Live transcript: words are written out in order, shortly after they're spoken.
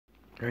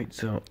Alright,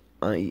 so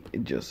I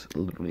just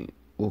literally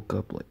woke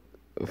up like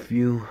a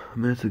few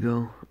minutes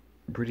ago.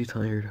 Pretty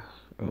tired.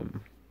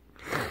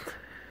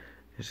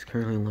 It's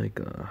currently like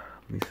let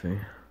me see.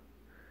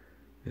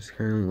 It's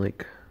currently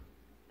like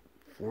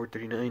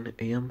 4:39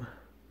 a.m.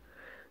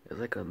 It's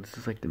like this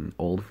is like an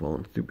old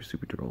phone,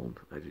 super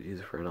old. I just use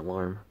it for an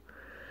alarm.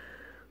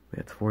 Yeah,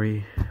 it's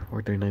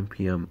 4:39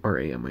 p.m. or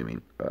a.m. I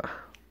mean,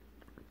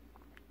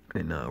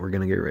 and we're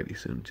gonna get ready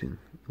soon to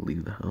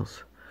leave the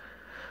house.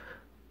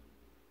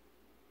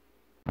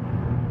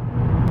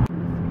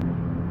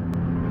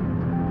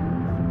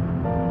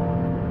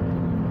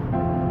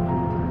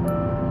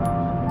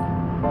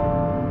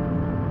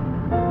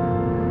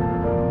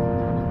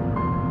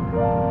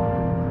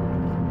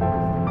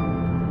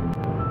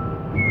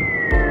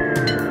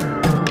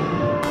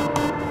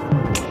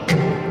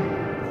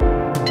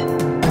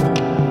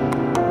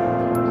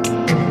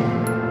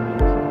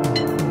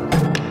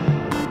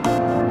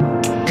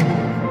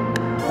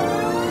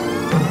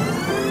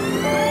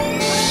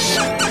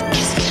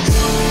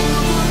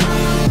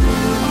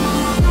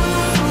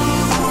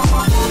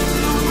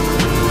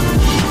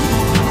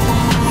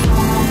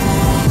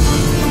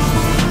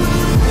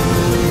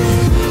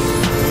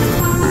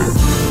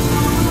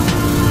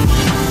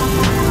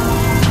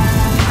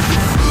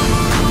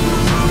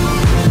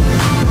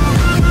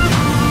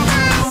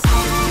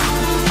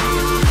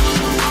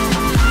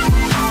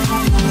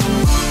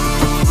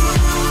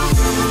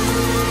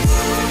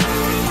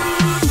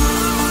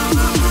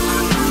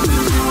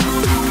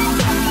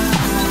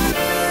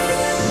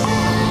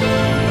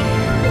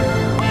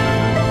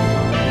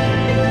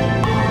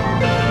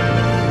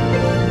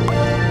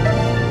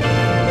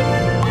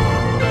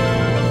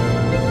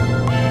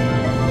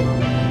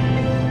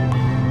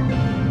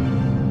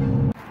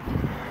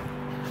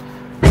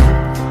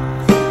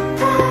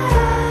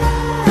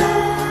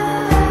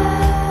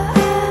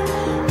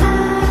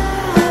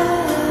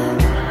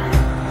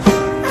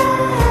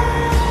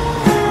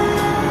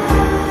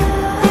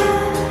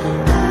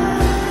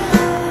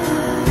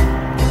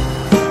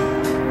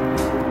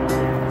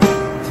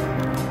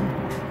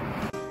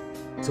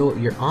 So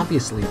you're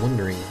obviously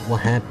wondering what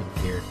happened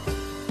here.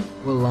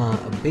 Well,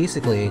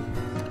 basically,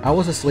 I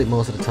was asleep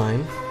most of the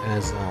time,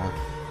 as,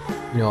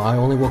 I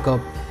only woke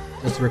up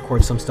just to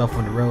record some stuff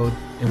on the road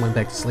and went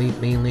back to sleep,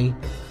 mainly.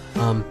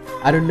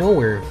 Out of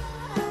nowhere,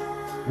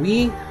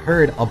 we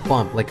heard a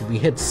bump, like we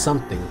hit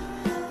something,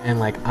 and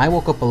like, I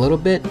woke up a little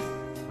bit,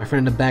 my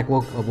friend in the back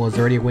was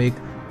already awake,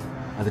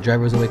 the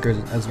driver was awake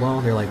as well.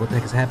 They're like, what the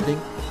heck is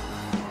happening?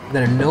 And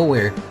then out of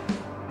nowhere,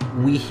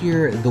 we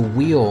hear the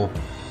wheel.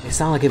 It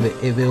sounded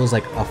like if it was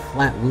like a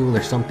flat wheel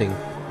or something.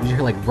 You just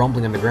hear like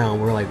rumbling on the ground.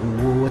 We're like,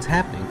 what's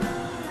happening?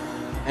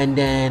 And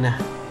then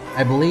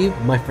I believe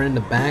my friend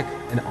in the back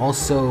and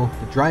also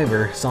the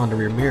driver saw in the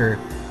rear mirror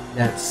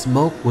that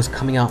smoke was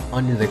coming out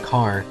under the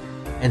car.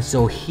 And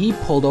so he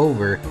pulled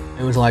over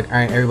and was like,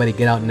 alright, everybody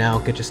get out now,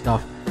 get your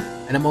stuff.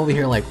 And I'm over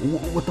here like,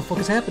 what the fuck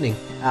is happening?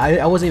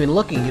 I wasn't even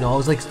looking, I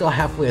was like still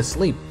halfway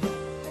asleep.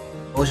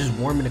 I was just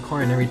warm in the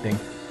car and everything.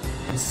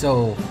 And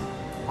so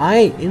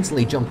I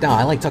instantly jumped out.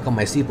 I like tucked on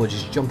my seatbelt,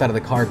 just jumped out of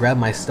the car, grabbed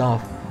my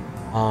stuff.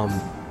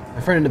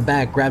 My friend in the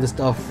back grabbed the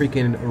stuff,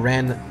 freaking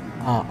ran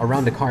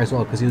around the car as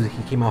well, because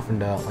he came out from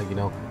the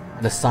on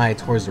the side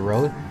towards the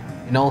road.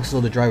 And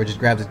also the driver just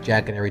grabbed his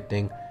jacket and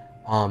everything.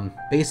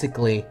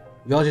 Basically,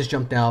 we all just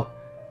jumped out,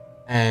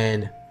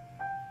 and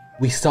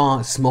we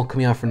saw smoke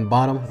coming out from the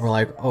bottom. We're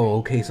like, oh,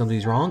 okay,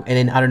 something's wrong. And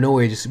then out of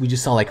nowhere, we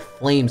just saw like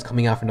flames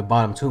coming out from the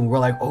bottom too. And we're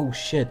like, oh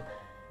shit.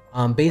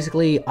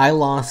 Basically, I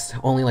lost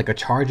only like a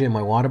charger in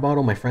my water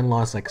bottle. My friend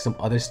lost like some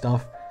other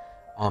stuff,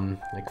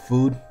 like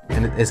food,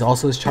 and it's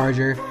also his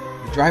charger.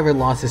 The driver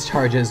lost his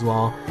charger as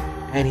well,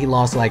 and he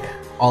lost like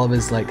all of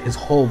his his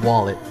whole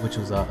wallet, which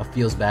was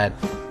feels bad.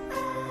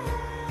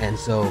 And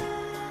so,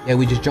 yeah,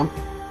 we just jumped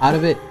out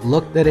of it,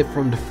 looked at it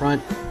from the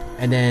front,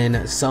 and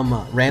then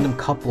some random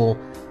couple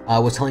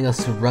was telling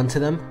us to run to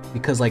them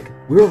because like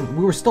we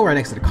were still right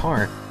next to the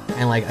car.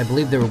 And like I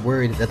believe they were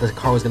worried that the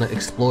car was gonna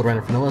explode right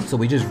in front of us, so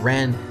we just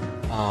ran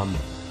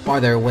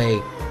farther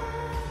away,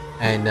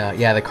 and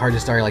yeah, the car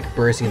just started like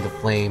bursting into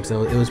flames.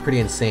 So it was pretty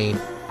insane.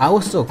 I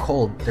was still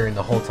cold during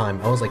the whole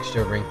time. I was like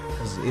shivering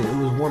because it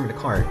was warm in the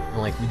car, and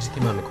like we just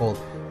came out in the cold.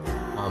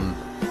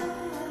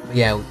 But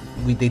yeah,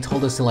 they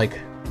told us to like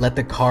let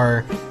the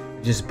car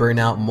just burn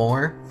out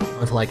more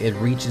until like it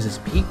reaches its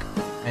peak,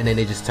 and then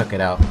they just took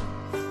it out.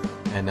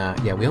 And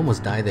yeah, we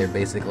almost died there,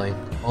 basically.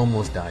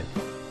 Almost died.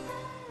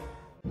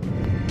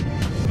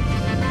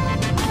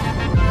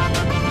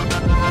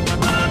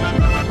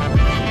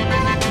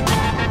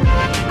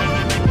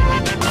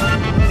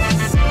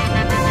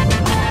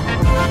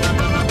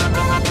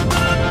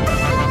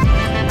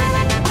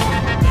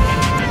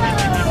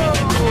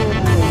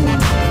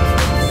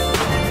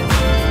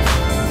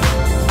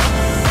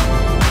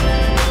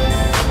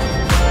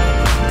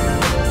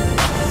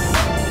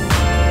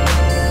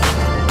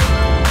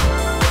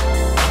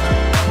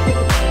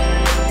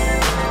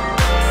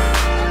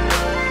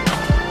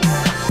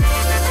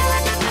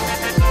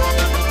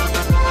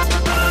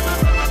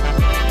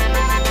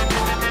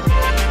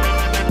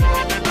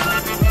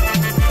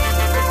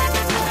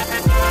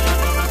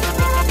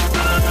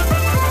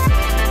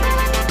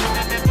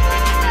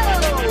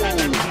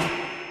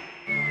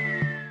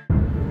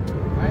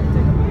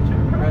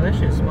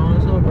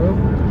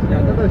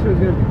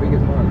 gonna be big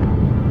as fuck.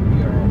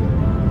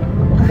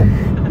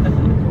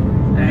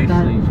 I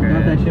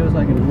thought that shit was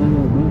like a little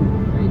movie.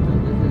 Hey, so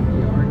this is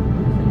the arc.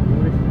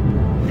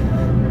 It's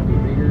gonna be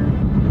bigger.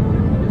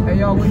 Hey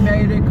yo, we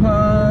made it,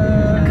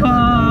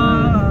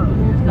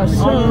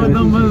 oh,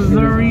 the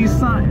Missouri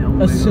sign.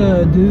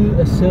 Dude.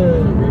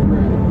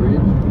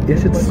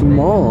 Yes, it's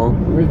small.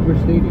 Where's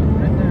Stadium?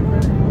 Right there.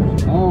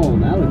 Oh,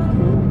 that looks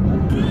cool.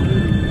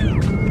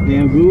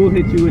 Damn, Google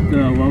hit you with the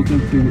welcome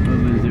to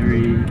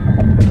Missouri.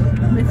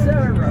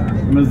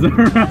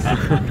 Missouri.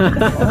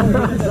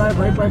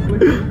 Right by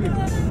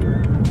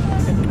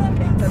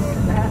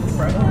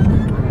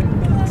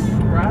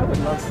Bro, I would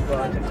love to go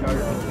out to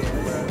Chargers game,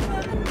 bro.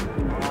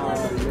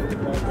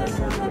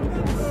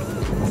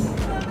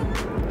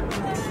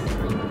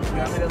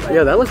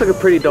 Yeah, that looks like a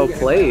pretty dope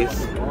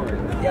place.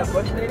 Yeah,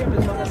 Busch Stadium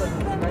is one of the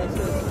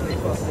nicest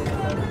baseball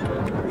stadiums.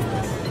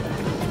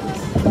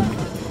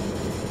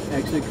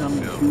 Actually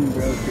coming soon,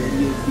 bro.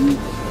 38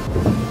 beats.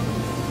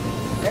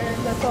 And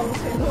that's all we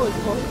can do is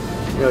boys.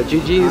 Yo,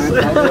 GG's.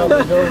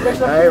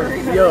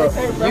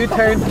 You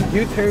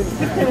turn.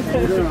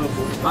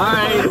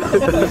 Alright,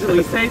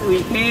 we said we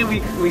came,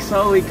 we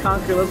saw, we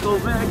conquered, let's go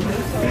back.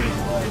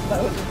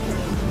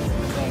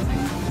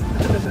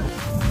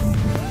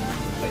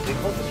 Wait, they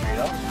closed the street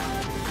off?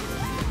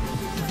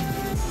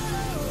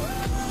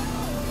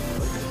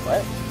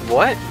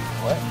 What?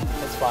 What?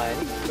 That's fine.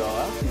 Go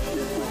out.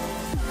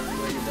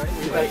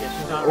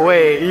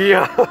 Wait, yo.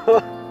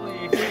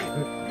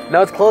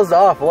 Now it's closed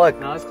off. Look.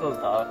 Now it's closed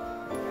off.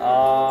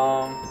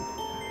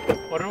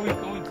 What are we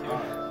going to?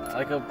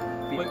 Like a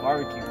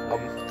barbecue.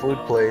 A food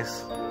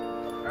place.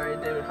 Alright,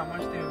 David, how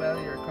much do you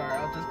value your car?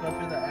 I'll just go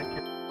through the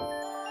accurate.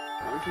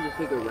 Why don't you just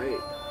take a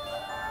rate?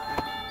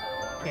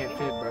 Can't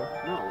fit, bro.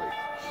 No, wait.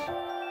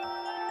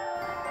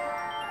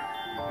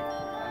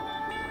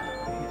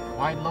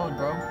 Wide load,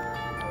 bro.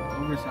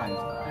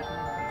 Oversized.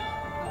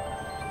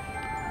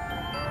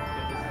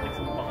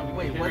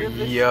 Wait, what if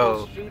this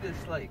whole street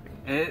is like...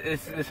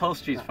 This whole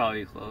street's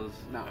probably closed.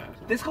 No.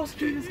 This whole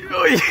street is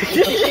closed.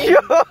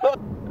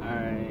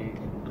 Alright.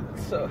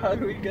 So how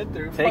do we get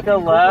there? Take a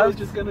left.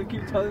 Just gonna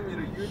keep telling me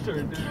to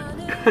U-turn, dude.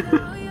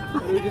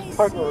 We just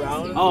park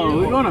around. Oh,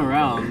 we're going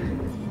around.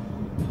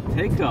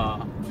 Take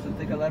a... So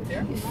take a left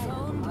here?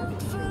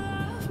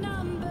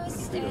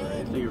 Take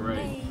it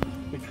right.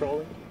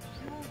 Controlling?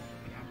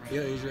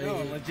 Yeah, he's right. No,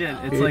 legit.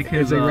 It's like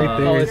his right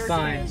there. Oh, his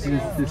sign.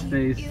 His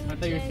face. I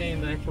thought you were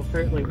saying the actual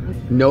like.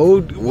 No,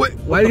 what?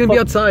 Why are they gonna be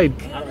outside?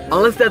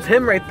 Unless that's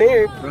him right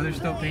there. Bro, they're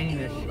still painting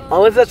this shit.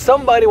 Unless that's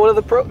somebody, one of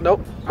the pro.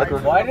 Nope. Why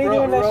are they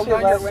doing that shit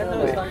last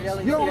night?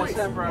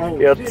 TSM, bro.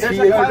 Yo,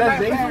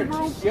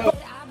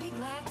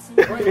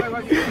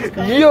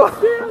 Yo.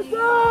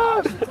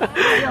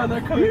 Yeah, they're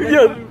coming.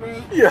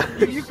 Yeah.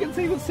 You can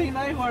see the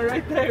C9 one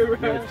right there,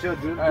 bro. Yo, chill,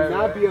 dude. Do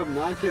not be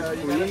obnoxious,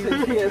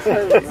 please.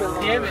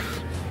 Damn it.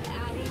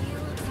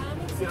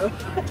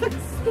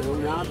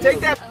 Take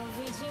that.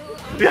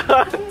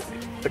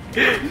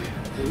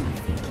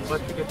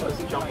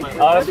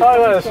 Oh, that's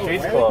probably why the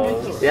streets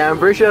closed. Yeah, I'm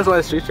pretty sure that's why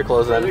the streets are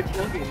closed then.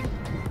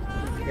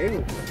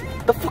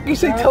 The fuck you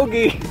say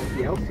Togi?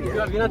 The LCS. You're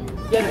not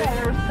getting it.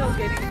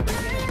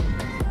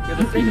 You're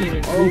the big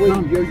eater. Oh, wait,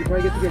 yo, you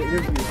probably get to get an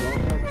interview, bro.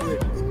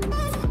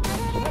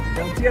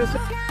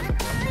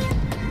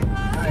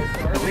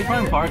 Can we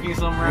find parking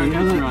somewhere?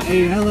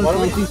 Hey, hello,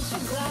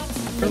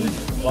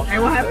 Hey,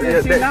 what happened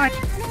to C9?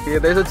 Yeah,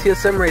 there's a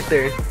TSM right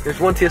there. There's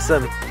one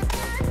TSM.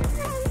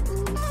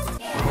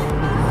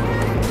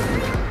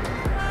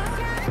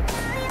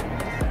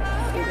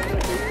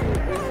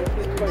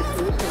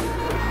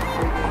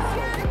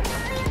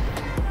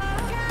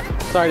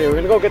 Sorry, dude, we're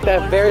gonna go get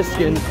that bear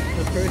skin.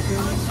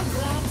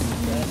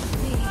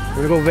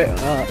 We're gonna go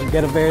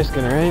get a bear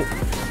skin, alright?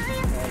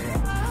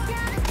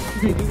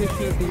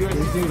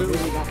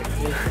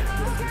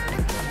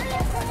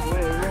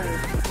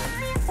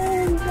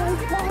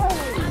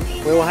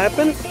 Wait, what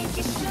happened?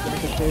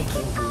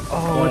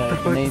 Oh, what the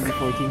fuck? Name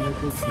 14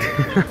 records.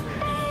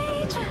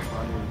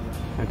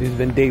 This has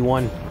been day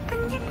one.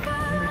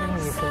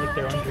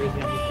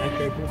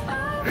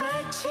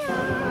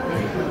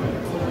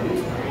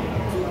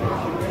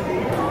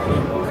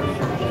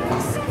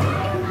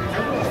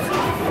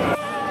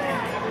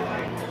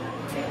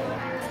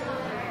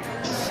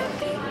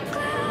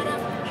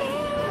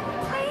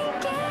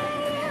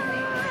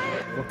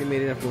 Fucking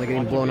made it after like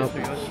getting blown up.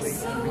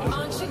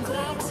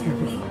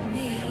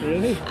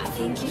 Really?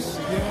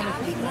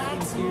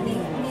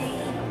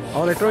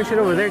 Oh, they're throwing shit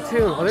over there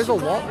too. Oh, there's a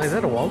wall. Is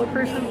that a Waldo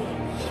person?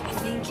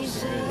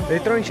 They're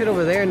throwing shit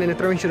over there and then they're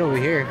throwing shit over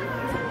here.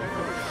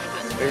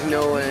 There's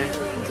no way.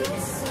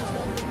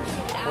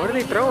 What are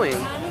they throwing?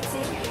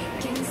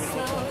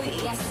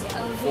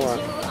 What?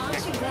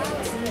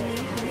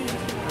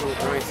 Oh,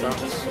 throwing stuff.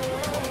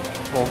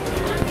 Oh.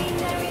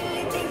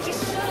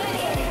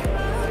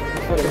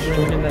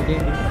 In that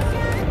game.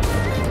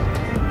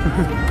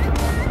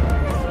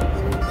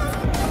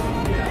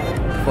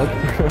 Fuck.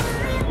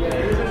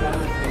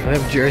 I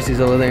have jerseys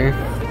over there.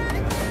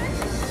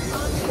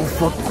 Oh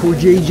fuck, cool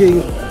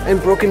JJ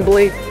and Broken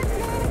Blade.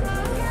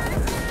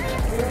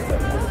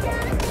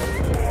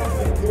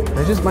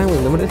 I just buying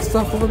like limited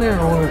stuff over there,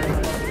 or what?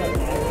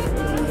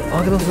 Oh,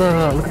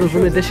 look at those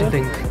limited edition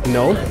things.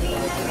 No.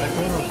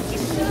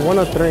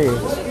 103.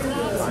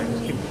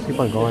 Keep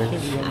on going.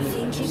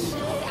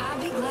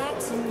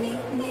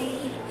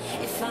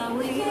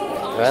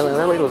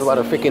 That lady was about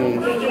to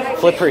freaking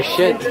flip her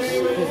shit.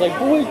 He's like,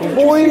 boy,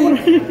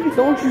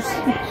 Don't you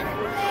see?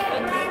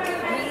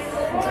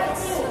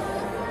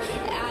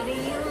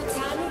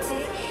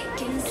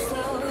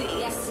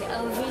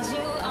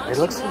 It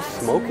looks so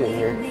smoky in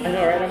here. I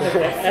know, right? I'm like,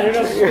 I don't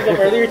know if it was up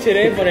earlier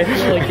today, but I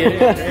feel like it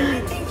is,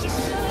 right?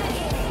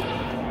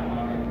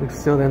 Looks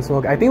still then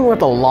smoky. I think we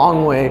went the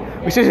long way.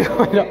 We should just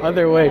go the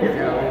other way.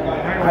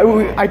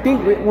 I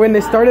think when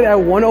they started at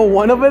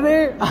 101 over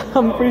there,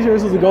 I'm pretty sure we're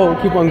supposed to go.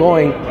 Keep on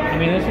going. I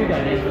mean, that's what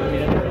that is.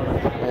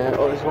 Yeah,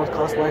 oh, this one's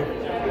cosplay.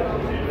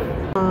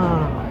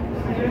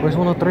 Where's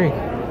 103?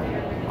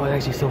 Oh, it's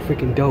actually so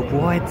freaking dope.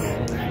 What?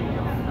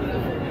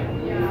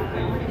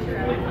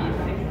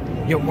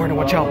 Yo, Martin,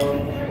 watch out.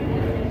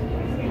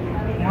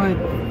 What?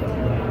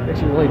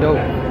 Actually really dope.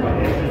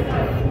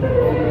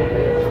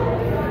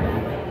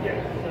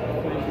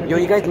 Yo,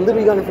 you guys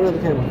literally got in front of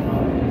the camera.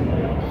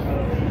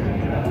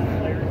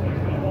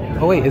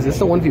 Oh wait, is this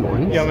the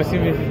 1v1? Yeah, I'm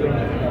assuming this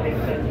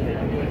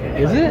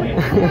Is it?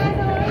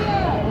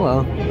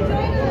 Well.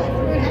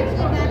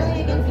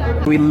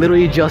 We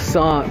literally just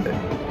saw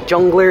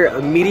Jungler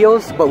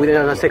Meteos, but we did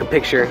not take a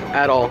picture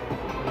at all.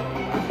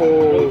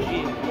 Oh.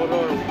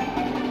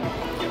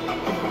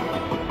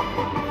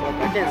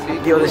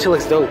 Yo, this shit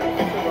looks dope.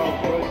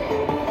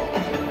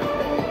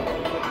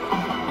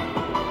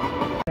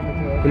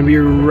 Gonna be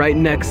right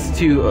next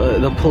to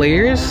the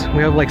players.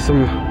 We have like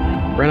some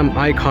random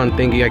icon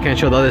thingy. I can't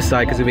show the other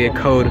side because it'll be a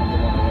code.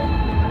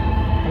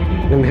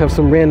 And we have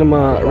some random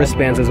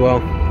wristbands as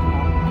well.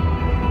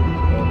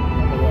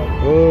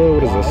 Oh,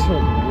 what is this?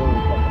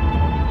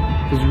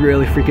 This is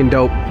really freaking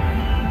dope.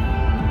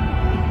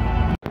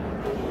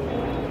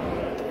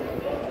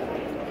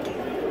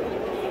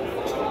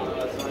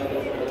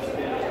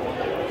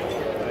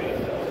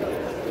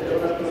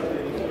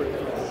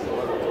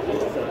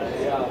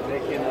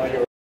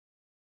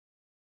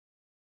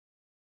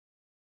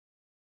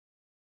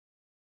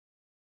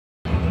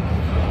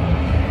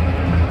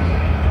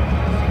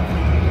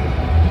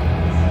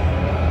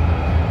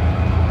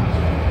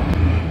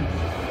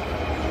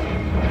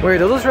 Wait,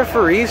 are those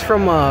referees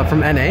from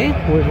NA?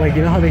 Like,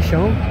 you know how they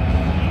show them?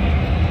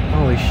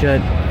 Holy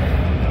shit.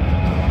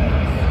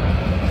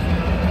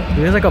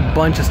 There's like a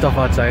bunch of stuff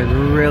outside. It's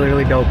really,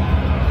 really dope.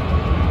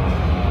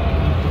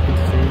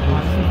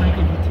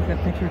 Take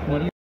that picture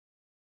with me.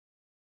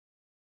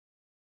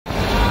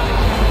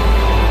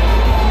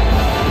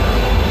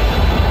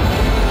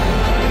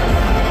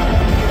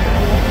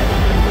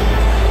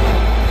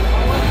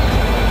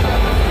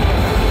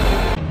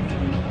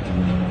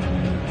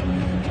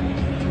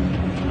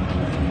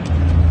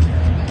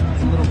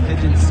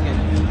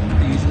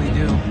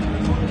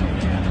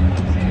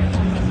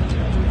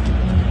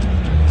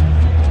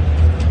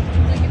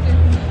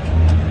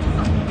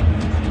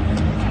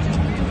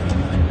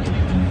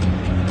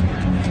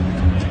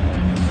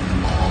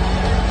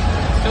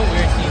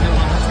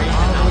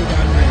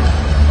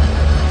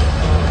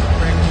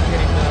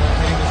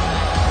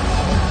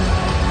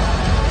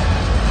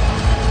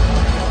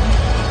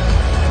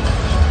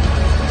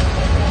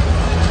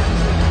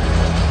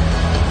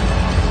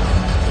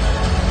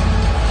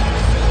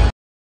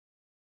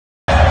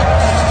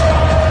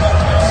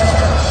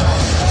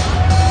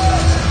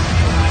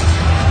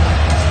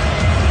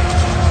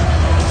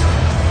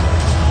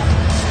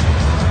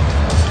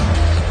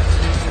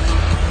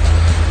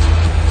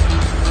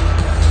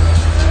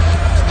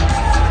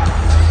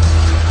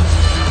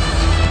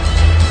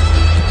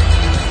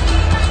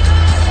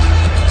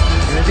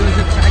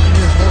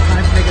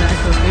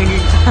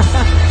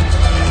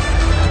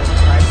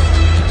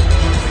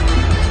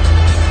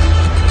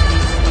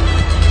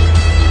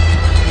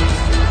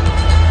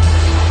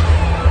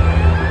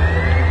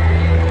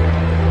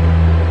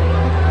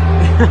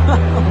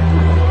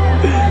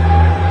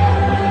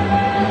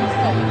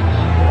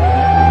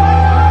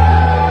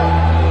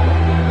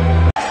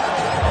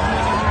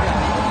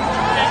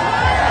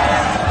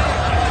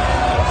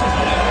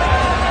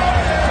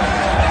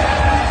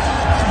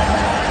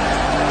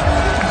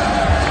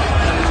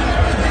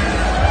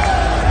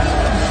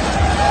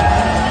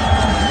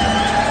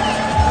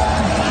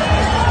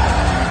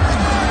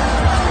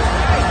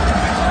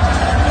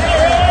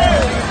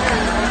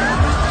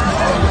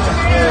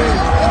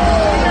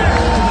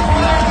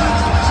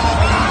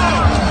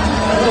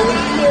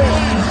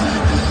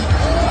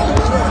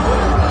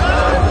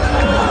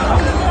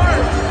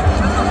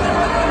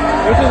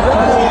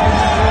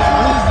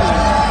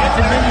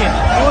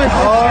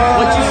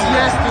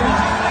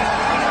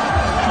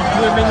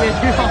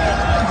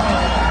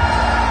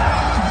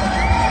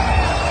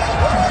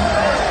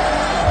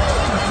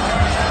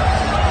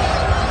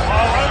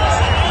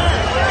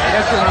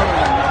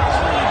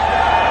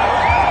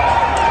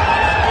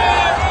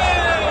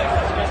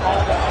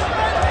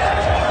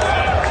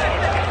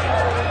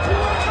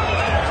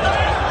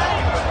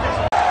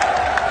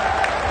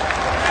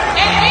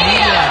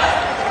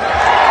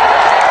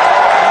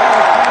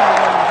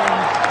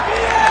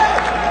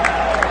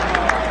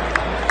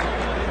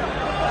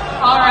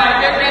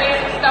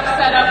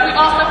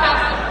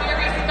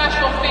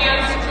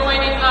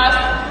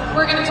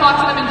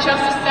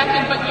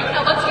 second, but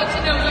let's get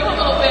to know you a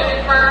little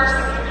bit first.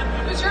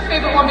 Who's your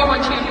favorite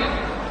 1v1 champion?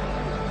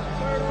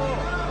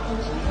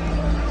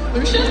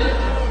 Lucian?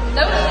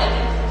 Lucian.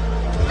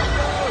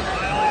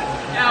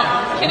 Now,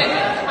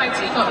 Kenneth, my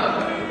team up.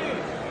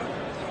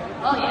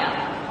 Oh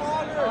yeah.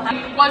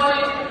 Was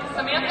it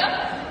Samantha?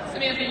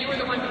 Samantha, you were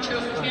the one who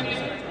chose the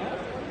champion.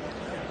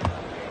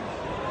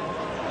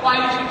 Why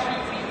did you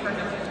choose me for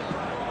him?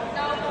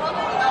 No,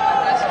 probably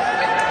not. That's just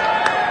quick.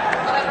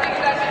 But I think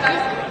that's a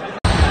nice.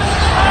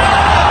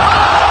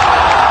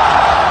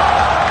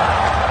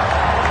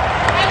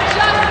 And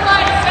just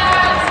like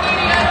that,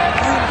 Stadium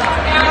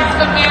and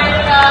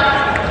Samantha,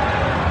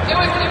 it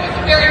was a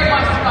very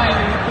close fight.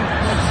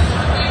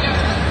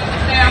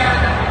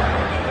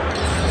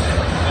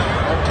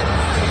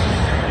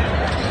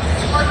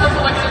 Marco's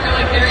elixir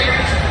really carried.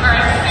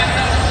 Alright,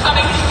 Samantha,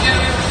 coming to you.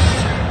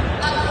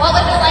 What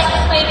was it like to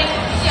play against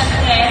Media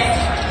today?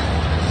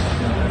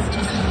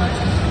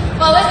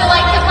 What was it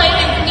like to play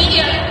against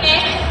Media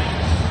today?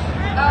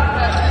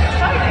 That's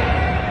exciting.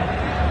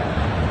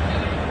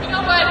 You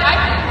know what?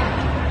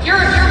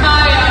 You're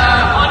my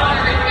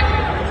honorary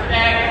victim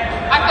today.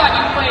 I thought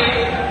you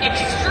played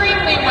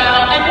extremely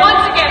well. And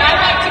once again,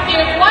 I'd like to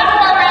give one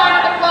more round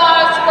of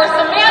applause for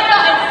Samantha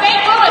and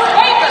St. Louis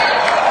Vapors.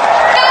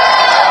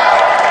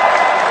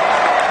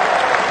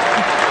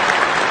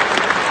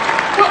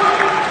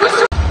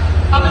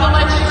 I'm gonna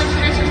let you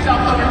introduce yourself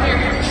over here.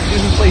 He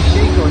doesn't play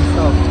Shaco and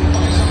stuff.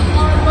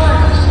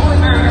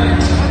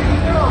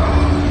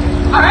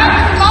 Alright,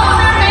 Mr.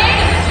 Ballmer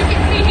Maine, as you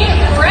can see, he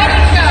is ready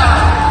to go.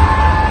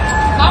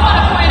 I want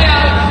to point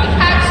out, he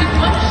had to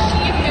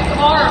unsheath his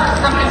arms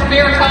from his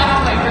bare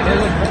cosplay for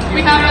this.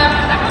 We have them.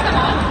 Can I put them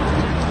on?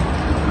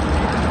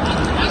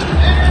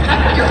 Can I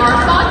put your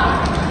arms on?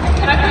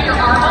 Can I put your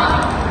arm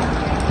on?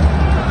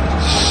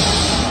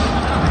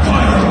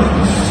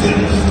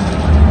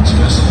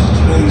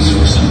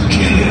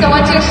 So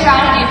what's your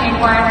strategy,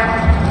 Pinkborn?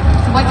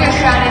 What's your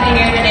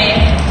strategy here today?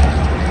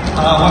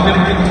 I'm going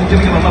to give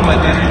him a little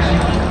advantage.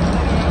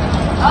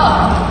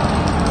 Oh.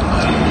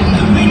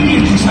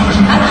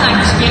 That's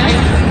nice, Jimmy.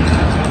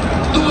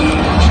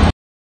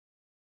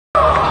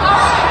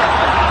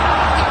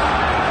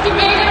 He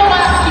made it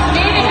alive. He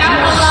made it out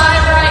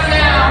alive right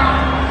now.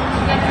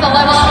 That's the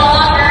level of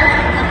longer.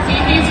 See,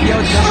 he's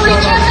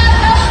reaching that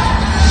though.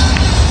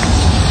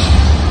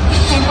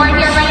 Pinkborn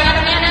here running out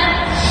of mana.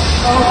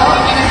 Oh,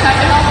 you decided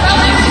to help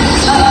running.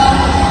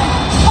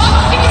 Fox,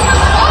 give me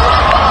some.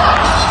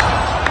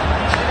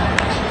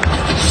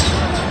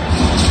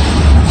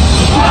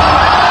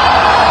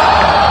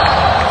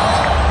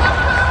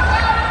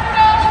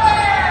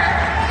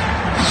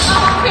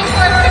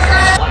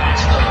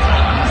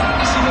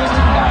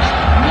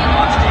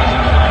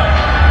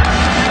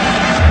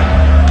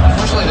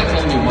 Unfortunately, they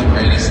called me one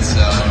greatest,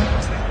 so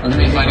I'm gonna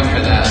be fighting for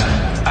that.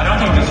 I don't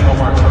think this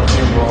Robar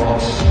trophy will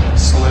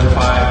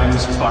solidify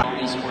who's fine.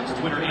 Esports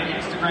Twitter and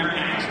Instagram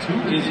asked who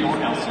is your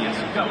LCS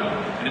GOAT?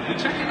 And if we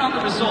check in on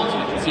the results,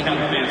 we can see how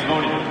the fans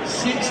voted.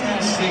 66%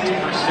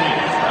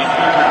 in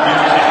favor of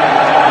viewership.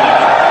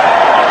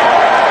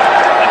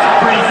 That's a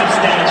pretty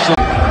substantial.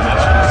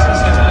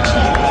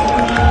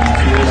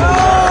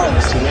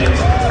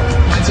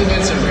 My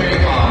teammates are very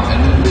calm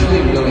and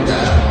really, really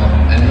rational.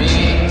 And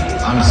me,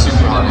 I'm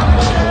super hot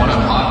humble. When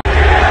I'm hot.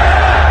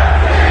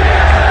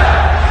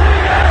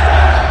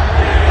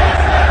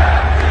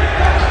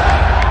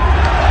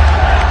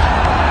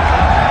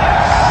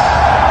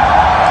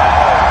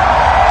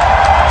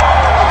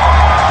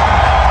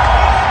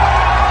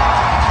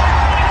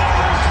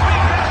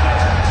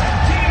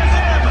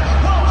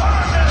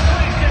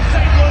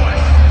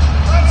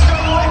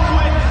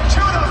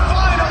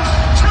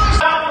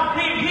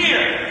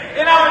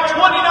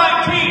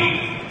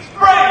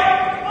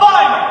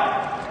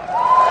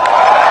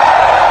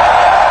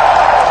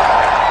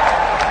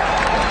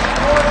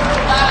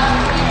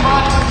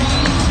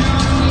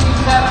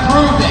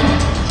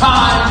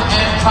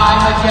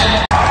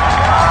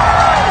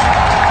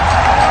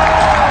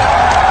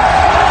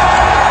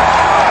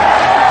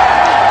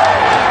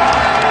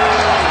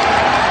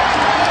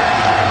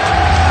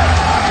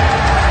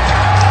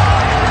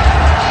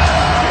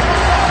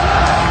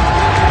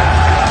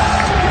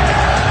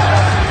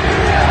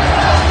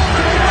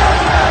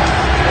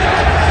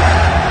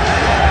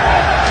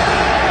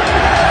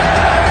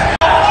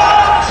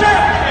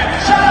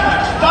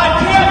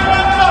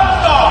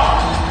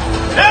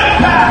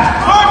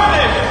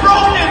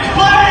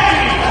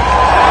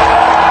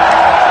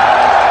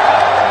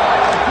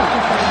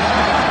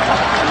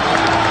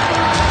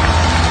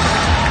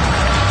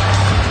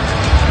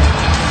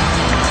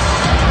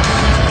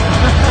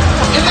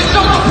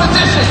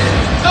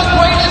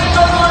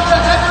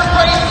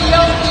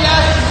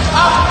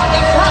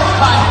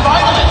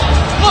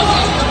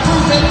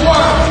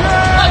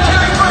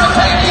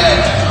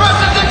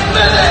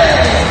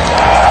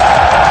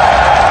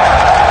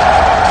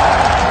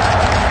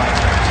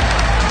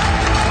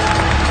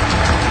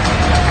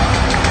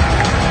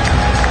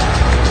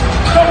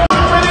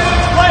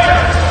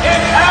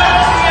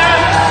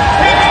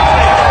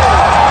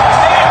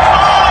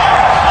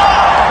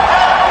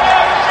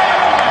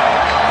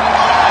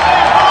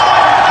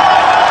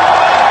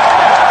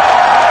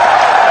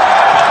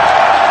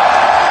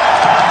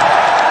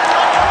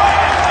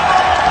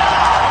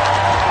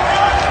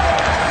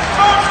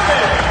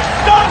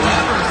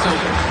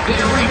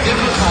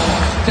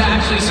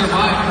 actually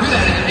survive through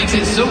that, and it makes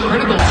it so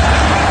critical.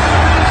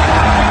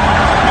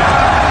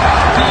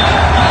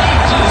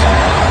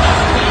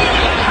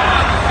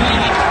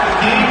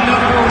 Game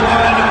number 1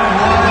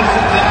 was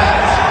that.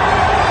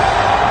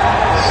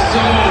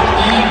 So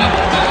even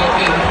back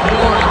and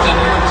forth, and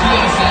for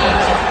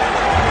TSS,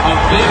 a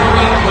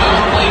very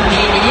well-played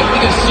game. And you have to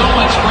give so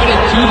much credit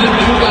to the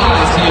new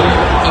guys here.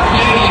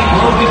 Affinity and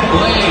Broken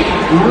Blade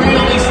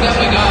really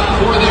stepping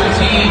up for their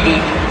team and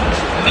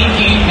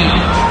making it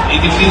count. You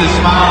can see the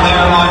smile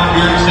there on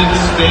Pearson's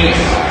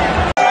face.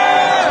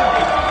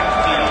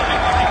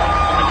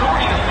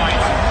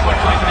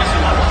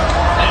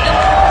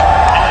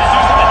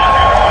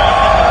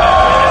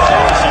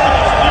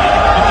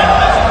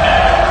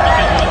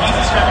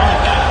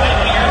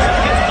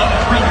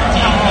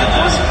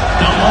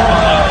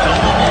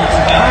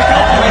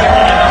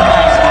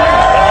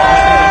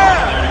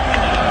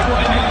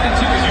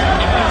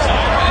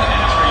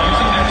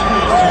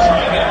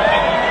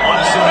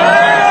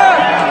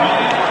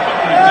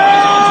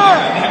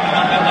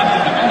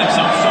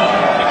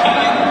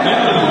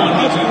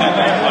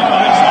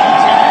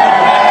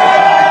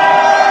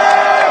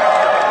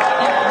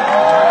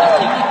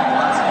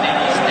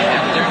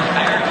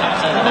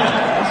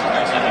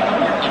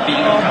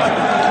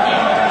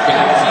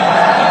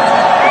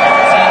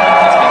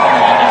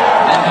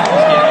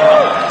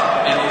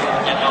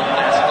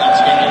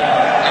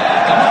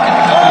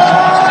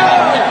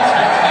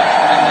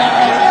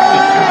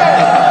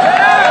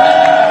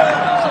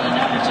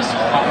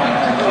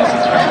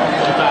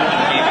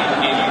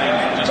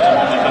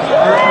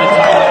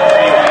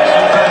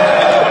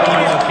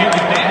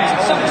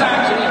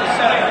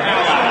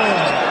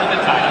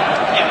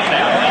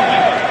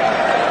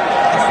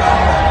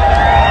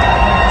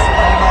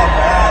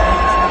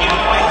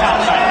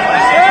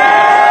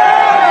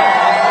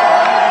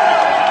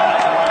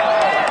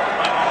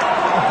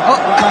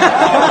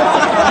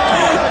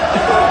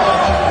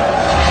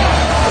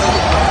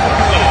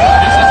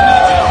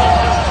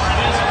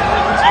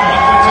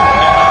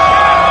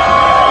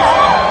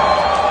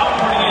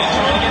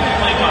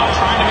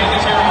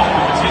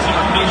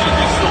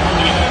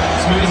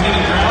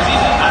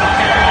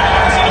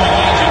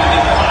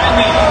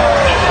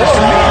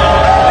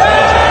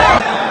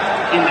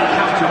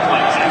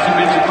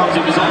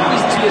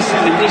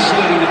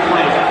 Initiating the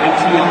play and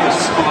TL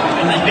respond.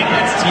 And I think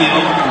that's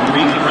TL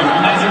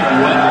recognizing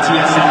what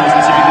TSM was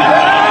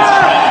specifically is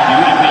trying to do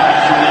and making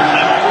sure they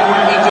have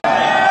forward into.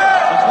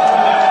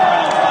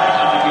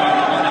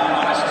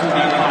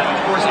 Of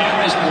course, at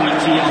this point,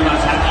 TL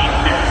does have a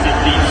massive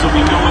lead, so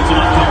we know it's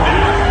an uphill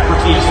battle for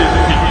TSM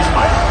to take this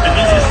fight. And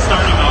this is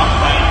starting off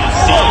by the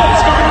same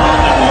starting off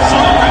that we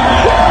saw right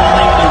now.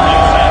 Only the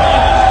right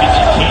side. If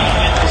she can't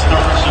get the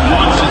start she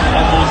wants, she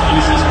almost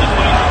uses the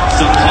fight.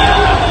 So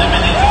TL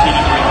eliminates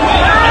Tina right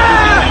away.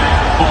 Everything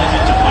falls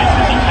into place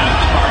as he has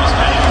the bars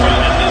fighting away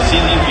and is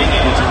Cindy being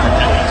able to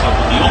protect himself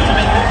with the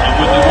ultimate and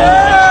with the one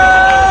that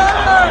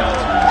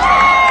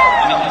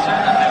I mean, he's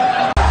heard that.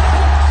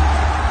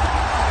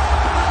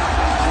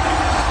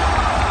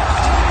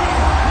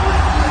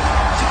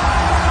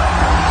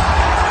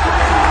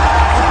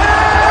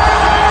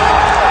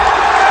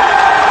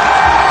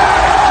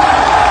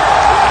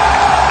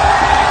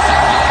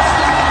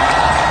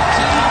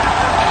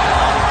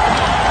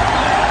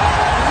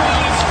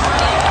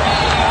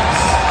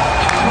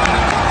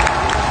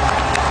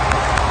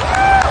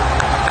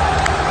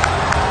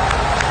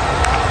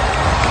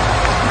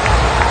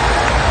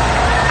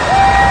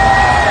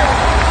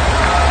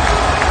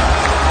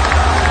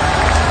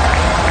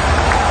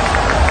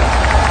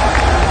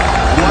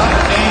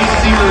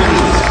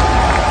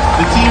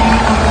 The team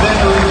from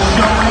veterans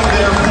showing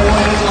their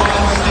poise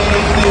on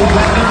stage. They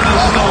weather the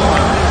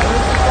storm.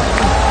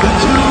 The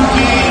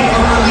 2-game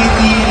early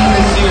lead in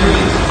the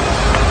series.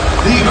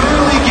 The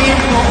early game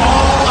for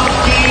all of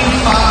Game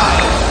 5.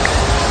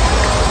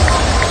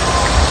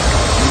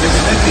 Miss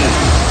Smithy,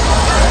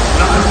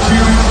 number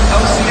 2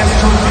 LCS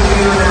trophy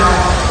leader now.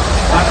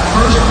 That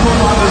first pull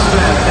on this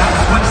bed,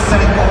 that's what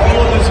set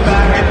all of this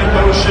back into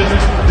motion.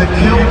 The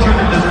kill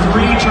turned into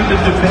 3, turned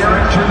into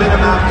Baron, turned into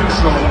map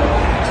control.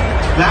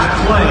 That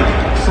play,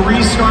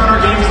 3 starter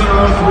games in a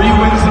row, 3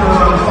 wins in a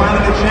row,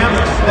 finding a champ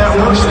that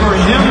works for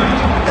him,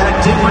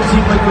 that did what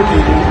Team Liquid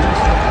needed.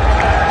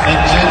 And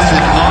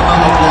Jensen on the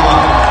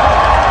LeBlanc.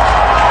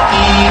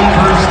 He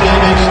first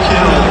damage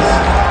kills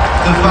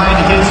to find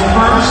his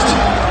first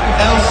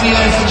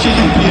LCS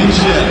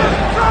championship.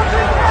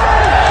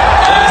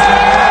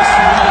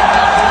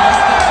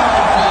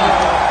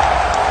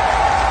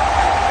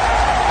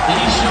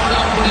 He showed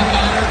up when it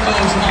mattered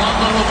most on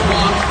the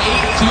LeBlanc,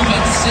 8-2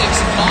 and 6,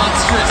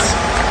 monstrous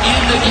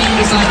in the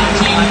game-deciding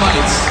team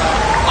fights.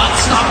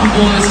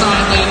 Unstoppable in the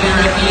side lane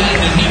there at the end,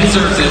 and he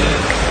deserves it.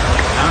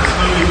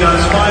 Absolutely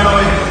does.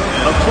 Finally,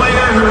 a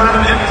player who had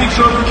an empty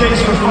trophy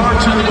case for far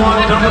too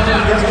long, done with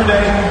it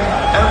yesterday.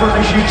 Everyone,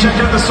 make sure you check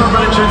out the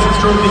subreddit Jensen's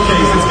trophy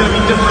case. It's going to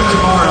be different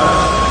tomorrow.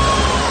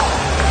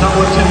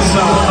 Doubled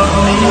himself.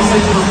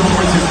 Amazing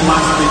performance his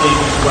last 3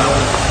 games as well.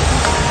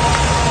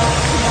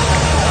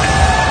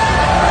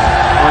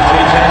 RJ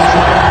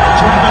Jensen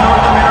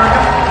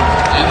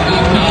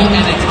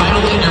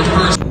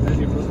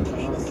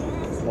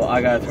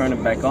turn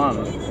it back on.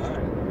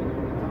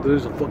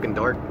 There's a fucking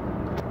dart.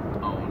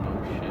 Oh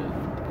no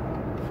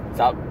shit.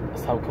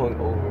 Stop going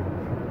over.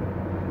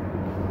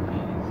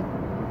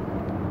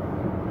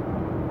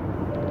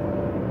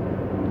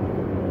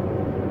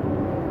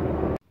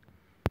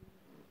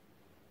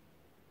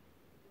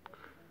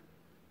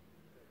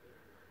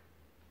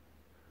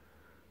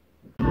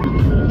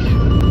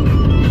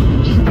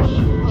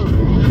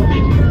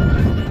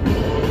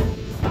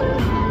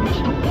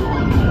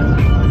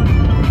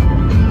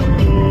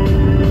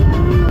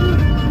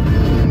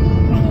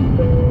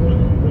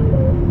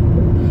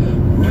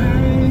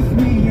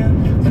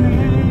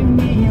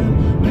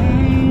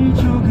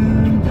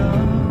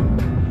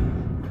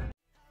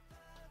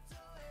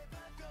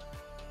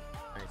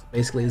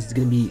 Basically, this is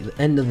gonna be the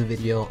end of the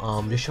video.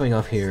 Just showing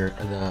off here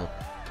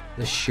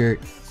the shirt.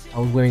 I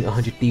was wearing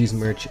 100 Thieves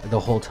merch the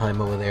whole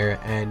time over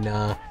there, and you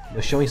know,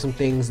 showing some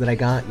things that I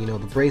got. You know,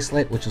 the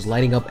bracelet, which was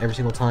lighting up every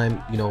single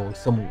time. You know,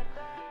 some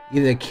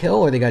either a kill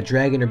or they got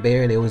dragon or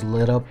bear, and they always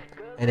lit up.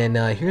 And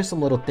then here's some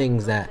little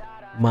things that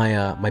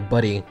my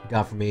buddy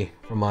got for me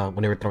from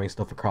when they were throwing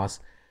stuff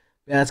across.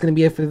 Yeah, that's gonna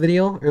be it for the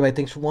video. Everybody,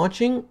 thanks for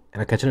watching,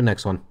 and I'll catch you in the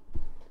next one.